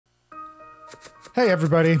Hey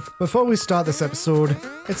everybody, before we start this episode,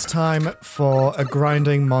 it's time for a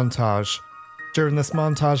grinding montage. During this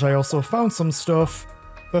montage I also found some stuff.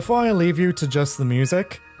 Before I leave you to just the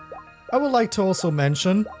music, I would like to also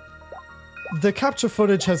mention the capture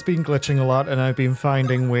footage has been glitching a lot and I've been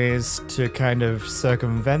finding ways to kind of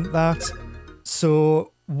circumvent that.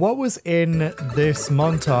 So what was in this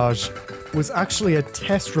montage was actually a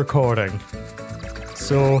test recording.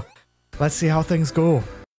 So let's see how things go.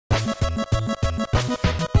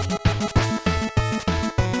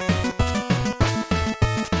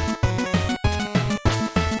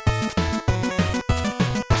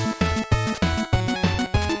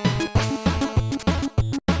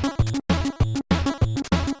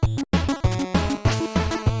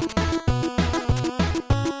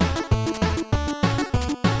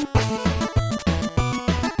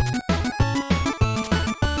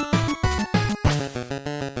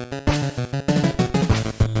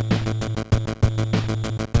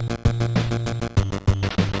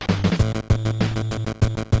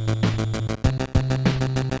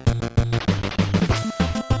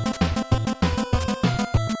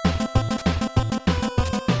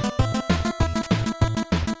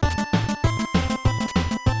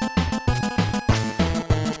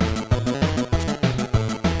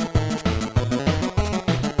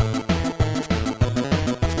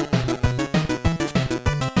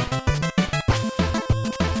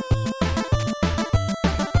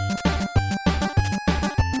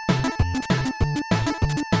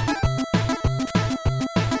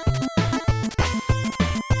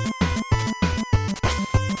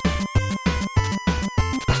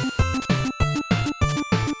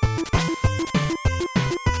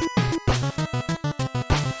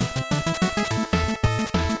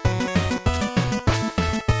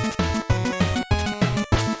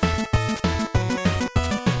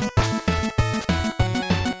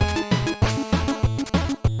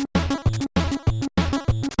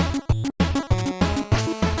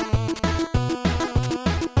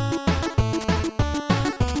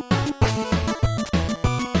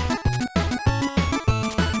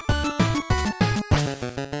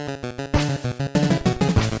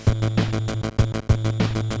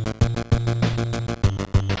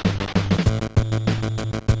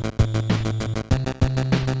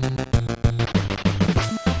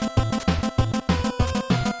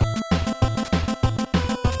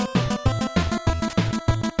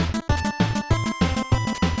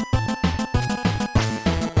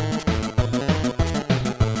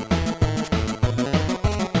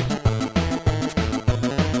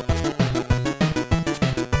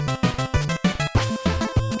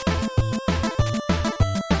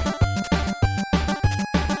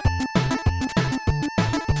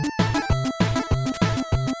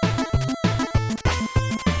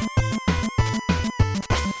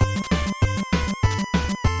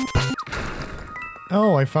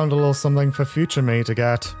 Oh, I found a little something for future me to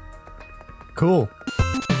get. Cool.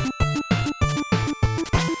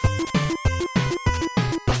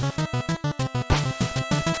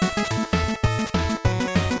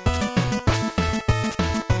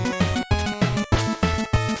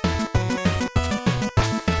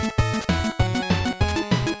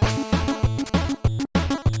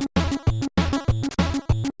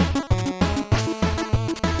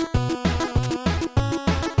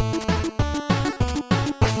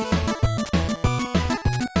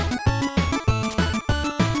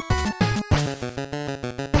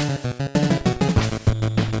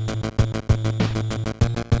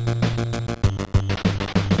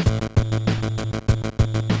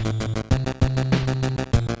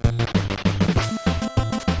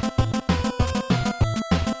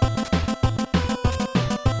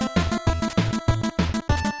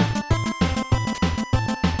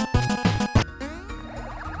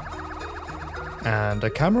 And a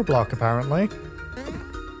camera block, apparently.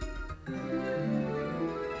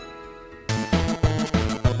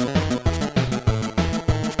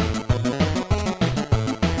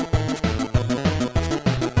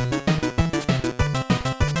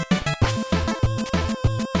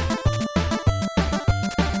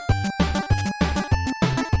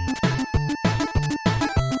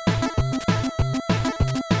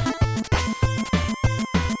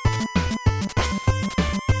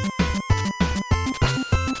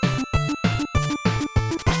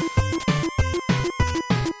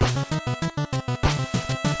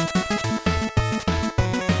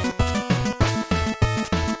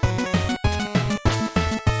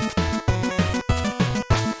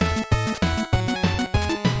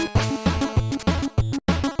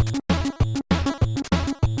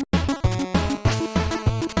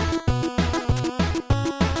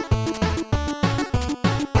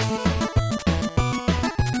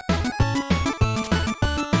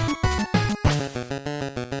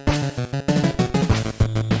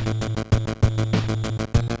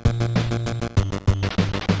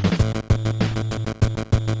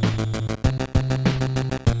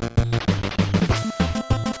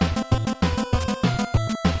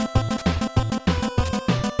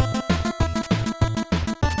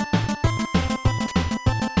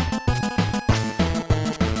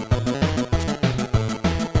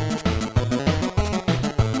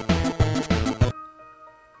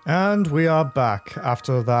 And we are back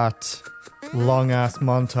after that long-ass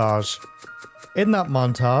montage. In that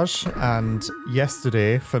montage, and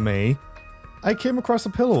yesterday for me, I came across a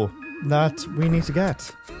pillow that we need to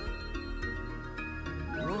get.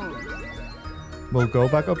 We'll go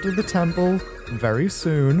back up to the temple very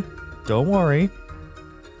soon, don't worry.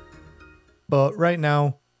 But right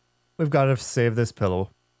now, we've got to save this pillow.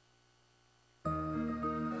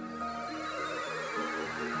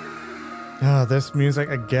 Ah, this music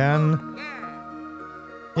again.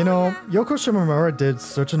 You know, Yoko Shimomura did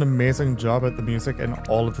such an amazing job at the music in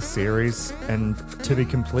all of the series, and to be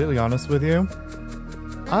completely honest with you,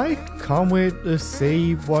 I can't wait to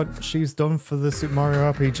see what she's done for the Super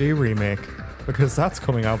Mario RPG remake, because that's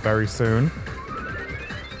coming out very soon.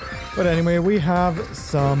 But anyway, we have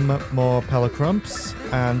some more Pelacrumps,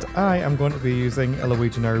 and I am going to be using a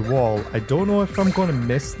Luigi wall. I don't know if I'm going to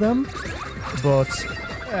miss them, but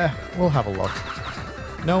we'll have a look.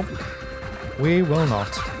 Nope, we will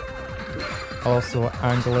not. I'll also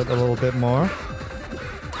angle it a little bit more.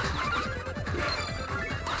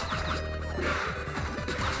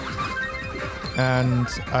 And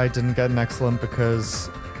I didn't get an excellent because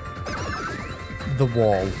the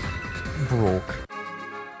wall broke.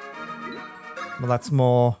 Well, that's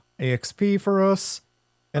more EXP for us.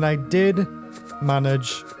 And I did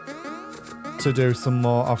manage to do some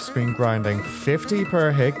more off-screen grinding. 50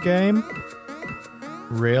 per hit game?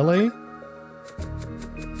 Really?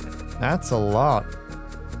 That's a lot.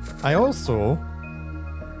 I also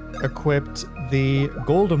equipped the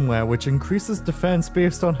Goldenware, which increases defense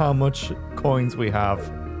based on how much coins we have.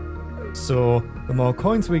 So, the more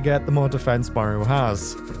coins we get, the more defense Mario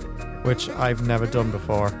has, which I've never done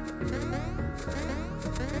before.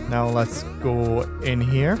 Now let's go in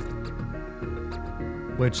here,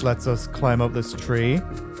 which lets us climb up this tree.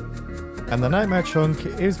 And the Nightmare Chunk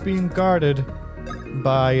is being guarded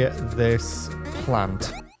by this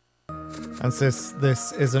plant. And since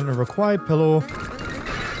this isn't a required pillow,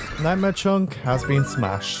 Nightmare Chunk has been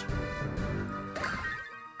smashed.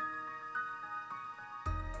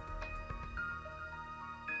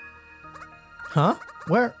 Huh?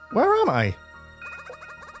 Where am I?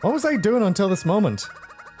 What was I doing until this moment?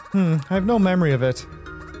 I have no memory of it.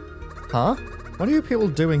 Huh? What are you people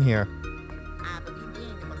doing here?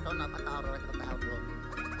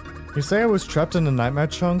 You say I was trapped in a Nightmare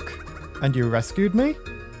Chunk, and you rescued me?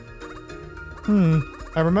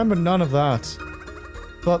 I remember none of that.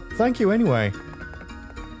 But thank you anyway.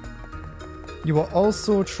 You were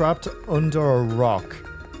also trapped under a rock.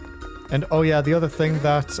 And oh yeah, the other thing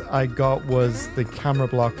that I got was the camera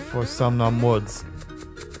block for Somnom Woods.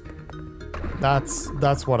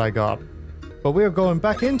 That's what I got. But we are going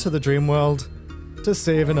back into the dream world to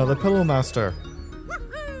save another Pillow Master.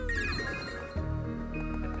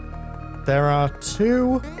 There are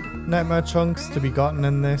 2 Nightmare Chunks to be gotten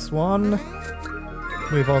in this one.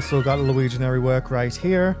 We've also got a Luigi work right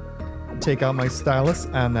here. Take out my stylus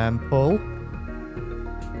and then pull.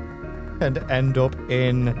 And end up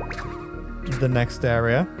in the next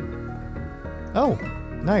area. Oh,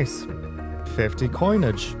 nice. 50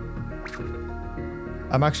 coinage.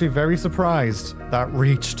 I'm actually very surprised that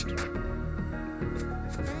reached.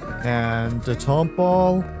 And a taunt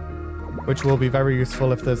ball, which will be very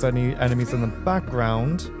useful if there's any enemies in the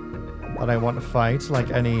background that I want to fight,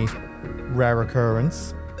 like any rare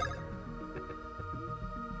occurrence.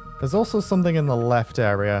 There's also something in the left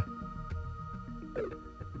area.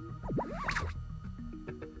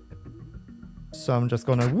 So I'm just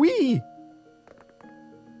gonna whee!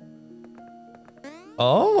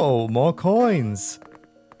 Oh, more coins!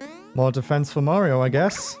 More defense for Mario, I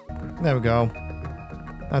guess. There we go.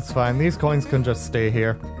 That's fine, these coins can just stay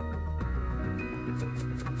here.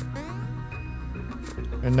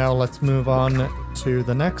 And now let's move on to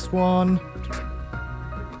the next one.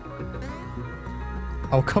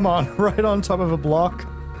 Oh, come on, right on top of a block.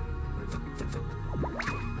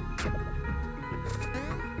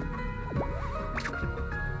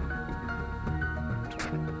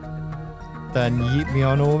 Then yeet me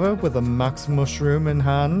on over with a max mushroom in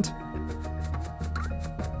hand.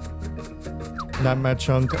 Nightmare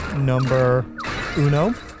Chunk number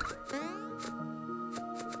 1.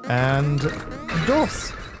 And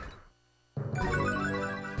dos.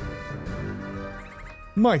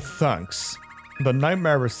 My thanks. The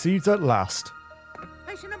nightmare recedes at last.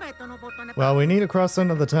 Well, we need to cross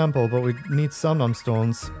under the temple, but we need Somnom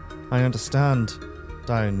stones. I understand.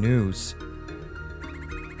 Dire news.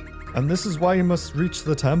 And this is why you must reach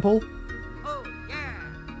the temple? Oh, yeah.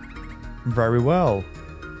 Very well.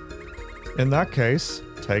 In that case,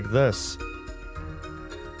 take this.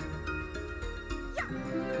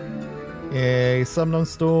 Yay, Summon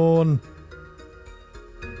Stone.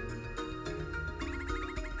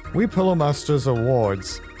 We Pillow Masters are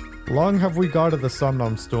wards. Long have we guarded the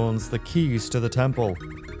Somnom Stones, the keys to the temple.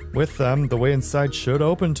 With them, the way inside should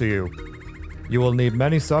open to you. You will need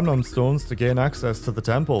many Somnom Stones to gain access to the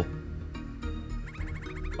temple.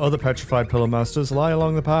 Other petrified Pillow Masters lie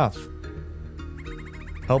along the path.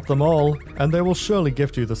 Help them all, and they will surely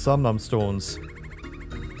gift you the Somnom Stones.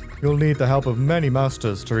 You'll need the help of many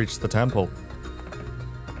masters to reach the temple.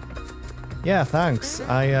 Yeah, thanks.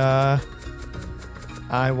 I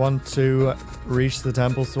want to reach the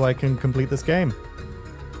temple so I can complete this game.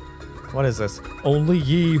 What is this? Only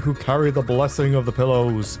ye who carry the blessing of the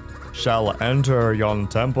pillows shall enter yon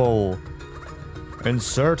temple.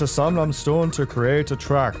 Insert a Somnom Stone to create a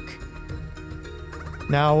track.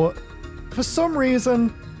 Now, for some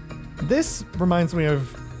reason, this reminds me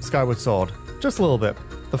of Skyward Sword. Just a little bit.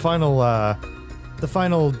 The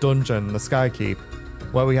final dungeon, the Sky Keep,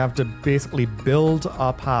 where we have to basically build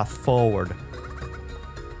our path forward.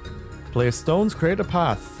 Place stones, create a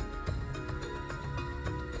path.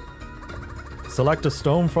 Select a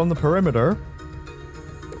stone from the perimeter.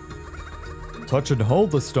 Touch and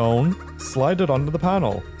hold the stone, slide it onto the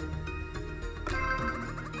panel.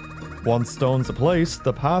 Once stones are placed,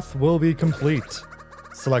 the path will be complete.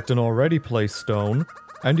 Select an already placed stone,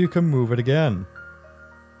 and you can move it again.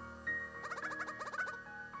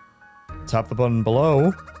 Tap the button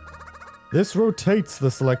below. This rotates the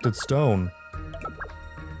selected stone.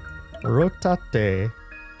 Rotate.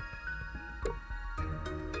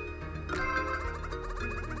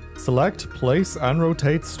 Select, place, and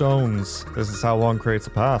rotate stones. This is how one creates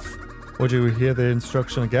a path. Would you hear the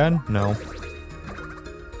instruction again? No.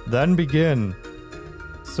 Then begin.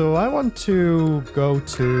 So I want to go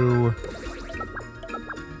to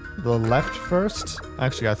the left first.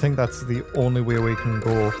 Actually, I think that's the only way we can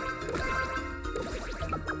go.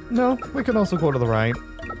 No, we can also go to the right.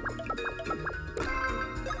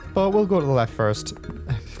 But we'll go to the left first.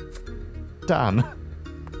 Dan.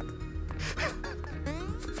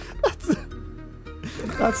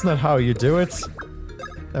 That's not how you do it.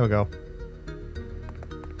 There we go.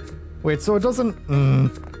 Wait, so it doesn't...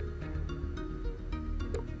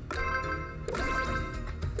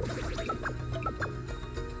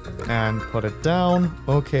 And put it down.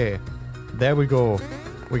 Okay. There we go.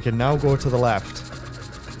 We can now go to the left.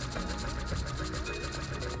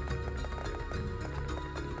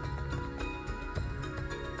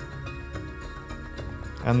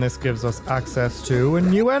 And this gives us access to a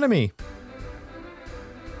new enemy.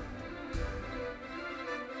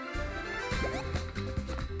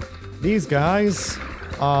 These guys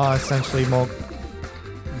are essentially more...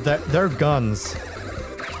 They're guns.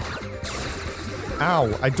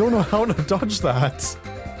 Ow, I don't know how to dodge that.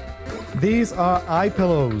 These are eye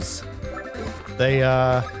pillows.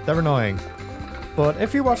 They're annoying. But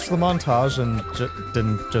if you watched the montage and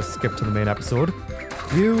didn't just skip to the main episode,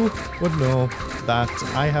 you would know that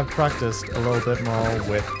I have practiced a little bit more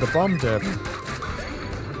with the bomb dip.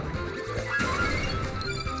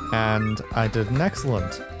 And I did an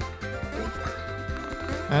excellent.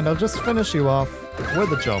 And I'll just finish you off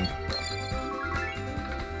with a jump.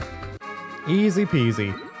 Easy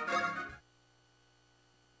peasy.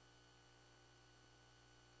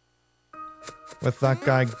 With that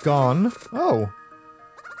guy gone... Oh!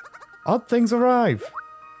 Odd things arrive.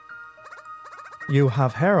 You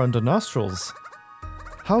have hair under nostrils.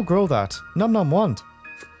 How grow that? Num num want.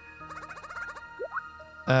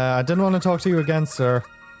 I didn't want to talk to you again, sir.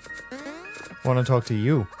 I want to talk to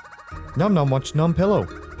you. Num num watch num pillow.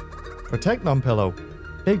 Protect num pillow.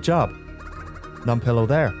 Big job. Num pillow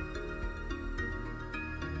there.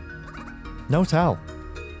 No towel.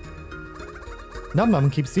 Num num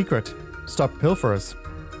keep secret. Stop pilferers.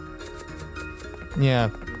 Yeah,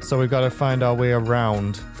 so we've got to find our way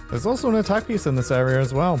around. There's also an attack piece in this area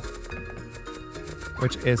as well,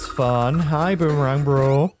 which is fun. Hi, Boomerang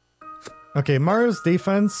Bro. Okay, Mario's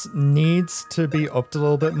defense needs to be upped a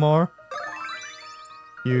little bit more.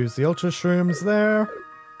 Use the Ultra Shrooms there.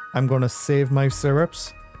 I'm going to save my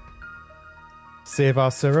syrups. Save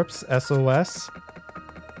our syrups, SOS.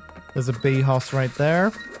 There's a bee hoss right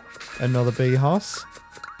there. Another bee hoss.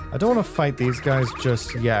 I don't want to fight these guys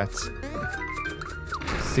just yet.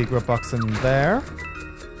 Secret box in there.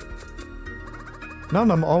 Num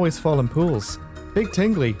Num always fall in pools. Big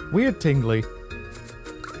tingly. Weird tingly.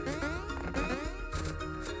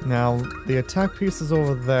 Now, the attack piece is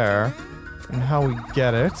over there. And how we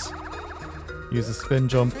get it. Use a spin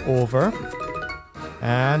jump over.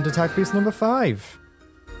 And attack piece number 5.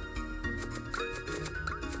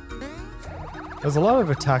 There's a lot of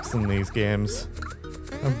attacks in these games.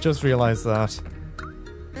 I've just realized that.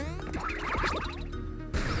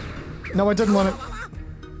 No, I didn't want to...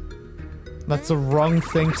 That's the wrong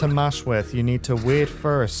thing to mash with. You need to wait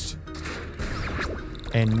first.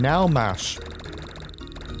 And now mash.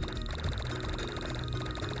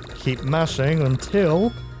 Keep mashing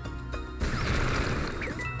until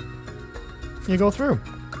you go through.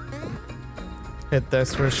 Hit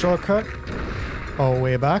this for a shortcut. All the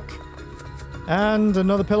way back. And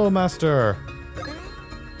another Pillow Master.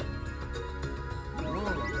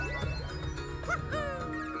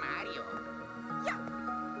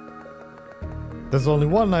 There's only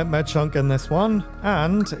one nightmare chunk in this one,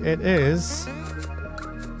 and it is...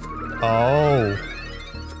 Oh.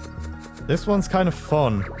 This one's kind of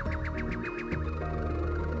fun.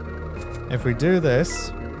 If we do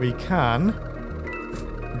this, we can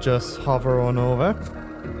just hover on over.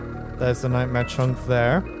 There's the nightmare chunk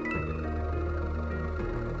there.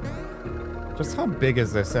 Just how big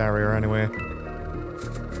is this area anyway?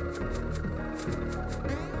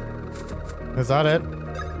 Is that it?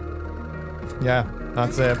 Yeah,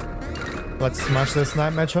 that's it. Let's smash this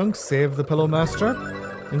nightmare chunk, save the Pillow Master,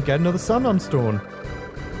 and get another Summon Stone.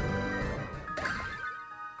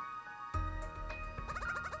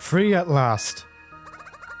 Free at last.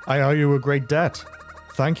 I owe you a great debt.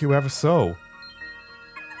 Thank you ever so.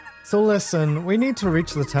 So listen, we need to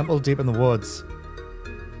reach the temple deep in the woods.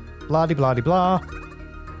 Blah-de-blah-de-blah.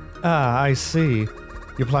 Ah, I see.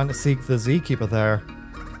 You plan to seek the Zkeeper there.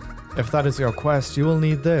 If that is your quest, you will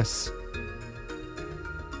need this.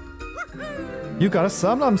 You got a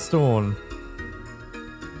Summon Stone!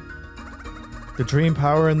 The dream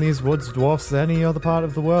power in these woods dwarfs any other part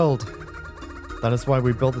of the world. That is why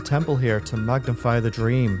we built the temple here, to magnify the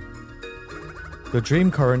dream. The dream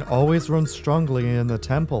current always runs strongly in the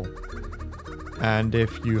temple. And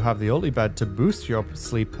if you have the ulti bed to boost your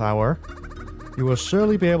sleep power, you will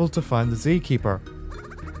surely be able to find the Zkeeper.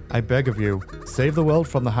 I beg of you, save the world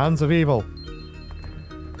from the hands of evil.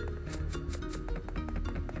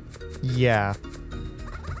 Yeah.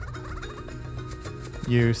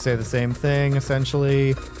 You say the same thing,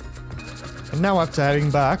 essentially. And now after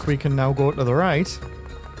heading back, we can now go to the right.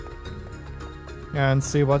 And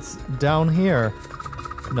see what's down here.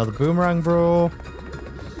 Another boomerang, bro.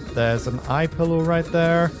 There's an eye pillow right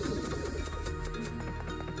there.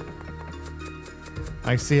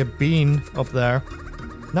 I see a bean up there.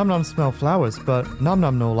 Nom Nom smell flowers, but Nom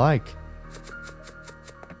Nom no like.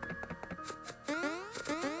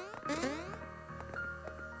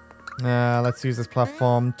 Let's use this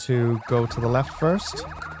platform to go to the left first.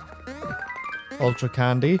 Ultra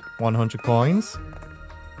Candy, 100 coins.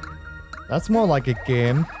 That's more like a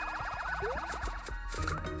game.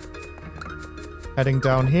 Heading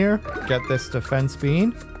down here, get this defense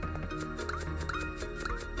bean.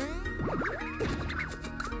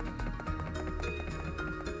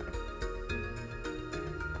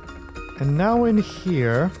 And now in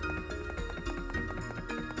here,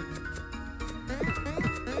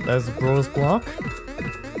 there's a Bros block.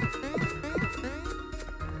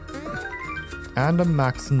 And a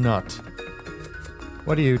max nut.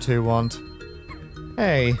 What do you two want?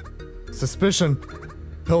 Hey, suspicion.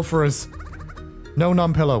 Pilferers. No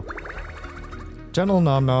nom pillow. Gentle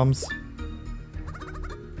nom noms.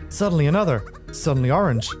 Suddenly another. Suddenly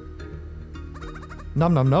orange.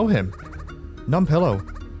 Nom nom know him. Nom pillow.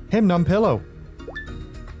 Him nom pillow.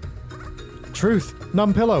 Truth.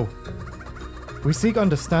 Nom pillow. We seek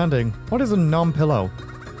understanding. What is a nom pillow?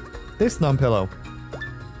 This nom pillow.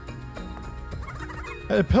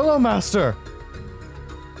 A Pillow Master!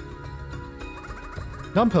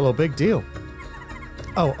 Nom pillow, big deal.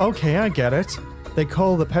 Oh, okay, I get it. They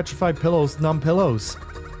call the petrified pillows nom pillows.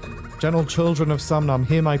 Gentle children of Somnom,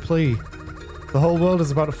 hear my plea. The whole world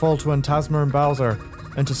is about to fall to Entasma and Bowser,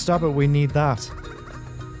 and to stop it we need that.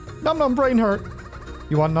 Nom nom brain hurt!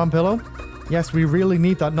 You want nom pillow? Yes, we really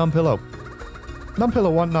need that nom pillow. Nom pillow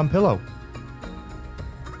want nom pillow.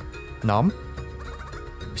 Nom?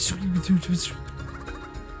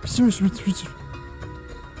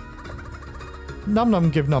 Nom Nom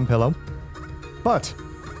give Nom pillow. But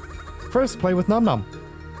first play with Nom Nom.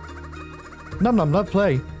 Nom Nom love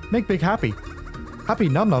play. Make big happy. Happy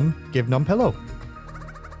Nom Nom give Nom pillow.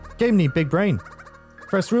 Game need big brain.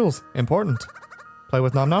 First rules, important. Play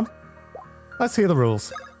with Nom Nom. Let's hear the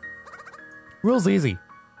rules. Rules easy.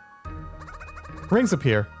 Rings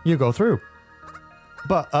appear, you go through.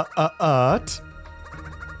 But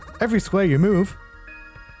every square you move,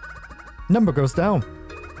 number goes down.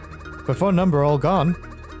 Before number all gone,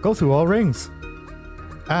 go through all rings.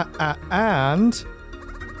 And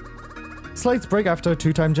slates break after a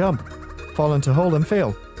 2-time jump. Fall into hole and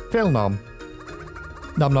fail. Fail nom.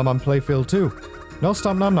 Nom Nom on playfield too. No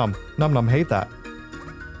stop Nom Nom. Nom Nom hate that.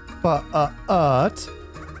 But,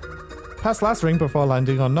 pass last ring before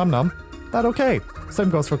landing on Nom Nom. That okay. Same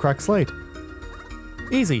goes for Crack Slate.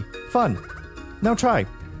 Easy. Fun. Now try.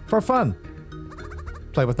 For fun.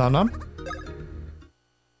 Play with Nom Nom.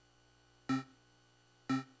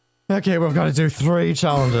 Okay, we've got to do 3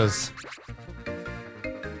 challenges.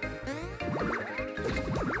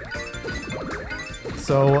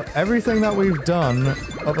 So, everything that we've done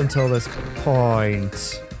up until this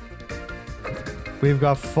point, we've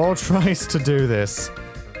got 4 tries to do this.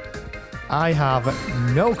 I have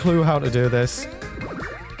no clue how to do this.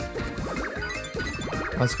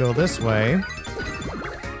 Let's go this way.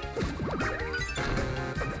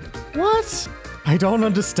 What? I don't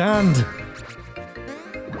understand.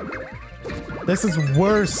 This is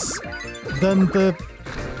worse than the...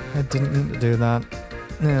 I didn't mean to do that.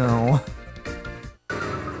 No.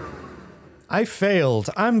 I failed.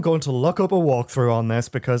 I'm going to look up a walkthrough on this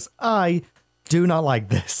because I do not like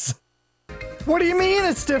this. What do you mean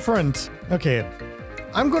it's different? Okay,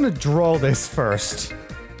 I'm going to draw this first.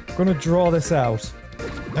 I'm going to draw this out.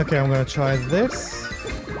 Okay, I'm going to try this.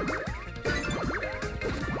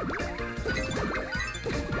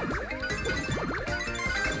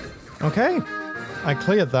 Okay, I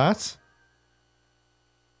cleared that.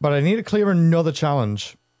 But I need to clear another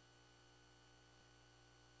challenge.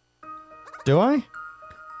 Do I?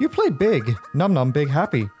 You play big. Nom Nom big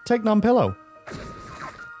happy. Take Nom pillow.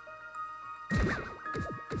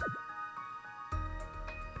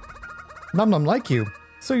 Nom Nom like you.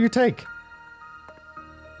 So you take.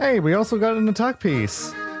 Hey, we also got an attack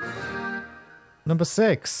piece. Number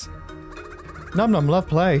 6. Nom Nom love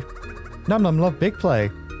play. Nom Nom love big play.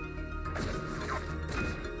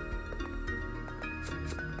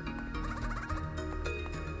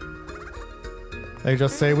 They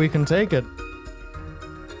just say we can take it.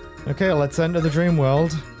 Okay, let's enter the dream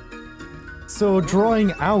world. So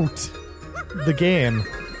drawing out the game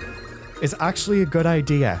is actually a good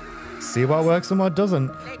idea. See what works and what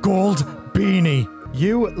doesn't. Gold beanie!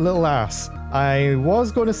 You little ass. I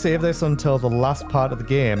was going to save this until the last part of the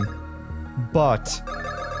game, but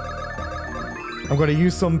I'm going to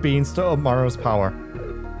use some beans to up Mario's power.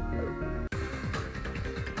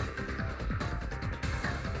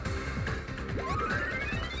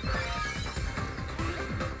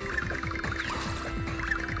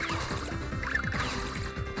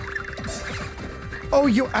 Oh,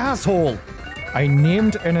 you asshole! I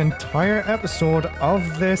named an entire episode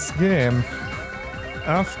of this game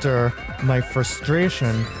after my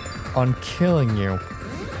frustration on killing you.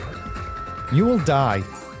 You will die.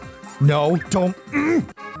 No, don't.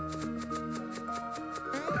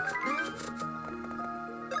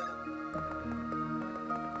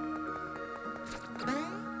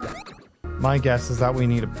 My guess is that we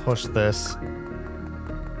need to push this.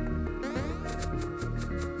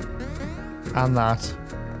 And that.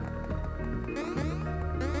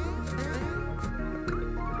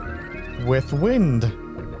 With wind.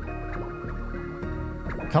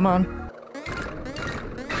 Come on.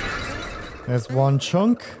 There's one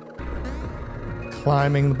chunk.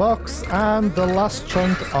 Climbing the box. And the last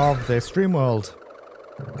chunk of this dream world.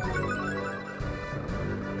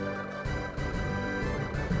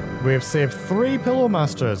 We've saved 3 Pillow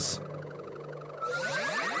Masters.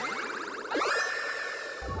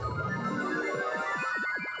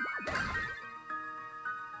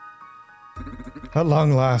 At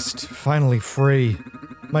long last, finally free.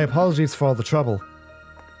 My apologies for all the trouble.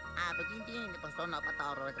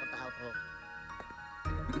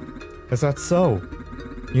 Is that so?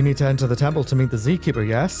 You need to enter the temple to meet the Zkeeper,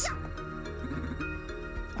 yes?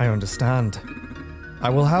 I understand. I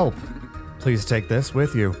will help. Please take this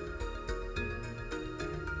with you.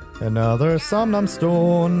 Another Somnum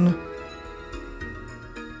Stone.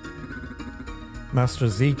 Master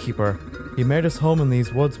Zkeeper. He made his home in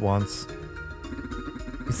these woods once.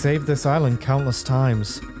 He saved this island countless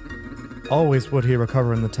times. Always would he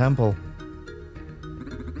recover in the temple.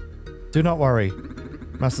 Do not worry.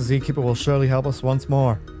 Master Zkeeper will surely help us once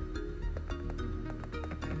more.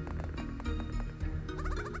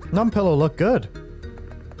 Numpillow look good.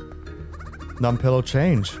 Numpillow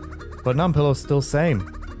change. But Numpillow's still same.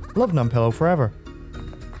 Love Numpillow forever.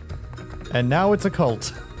 And now it's a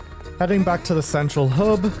cult. Heading back to the central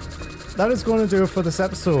hub. That is going to do it for this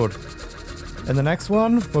episode. In the next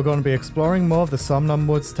one, we're going to be exploring more of the Somnum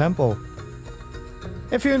Woods Temple.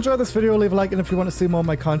 If you enjoyed this video, leave a like, and if you want to see more of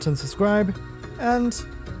my content, subscribe. And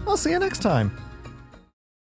I'll see you next time.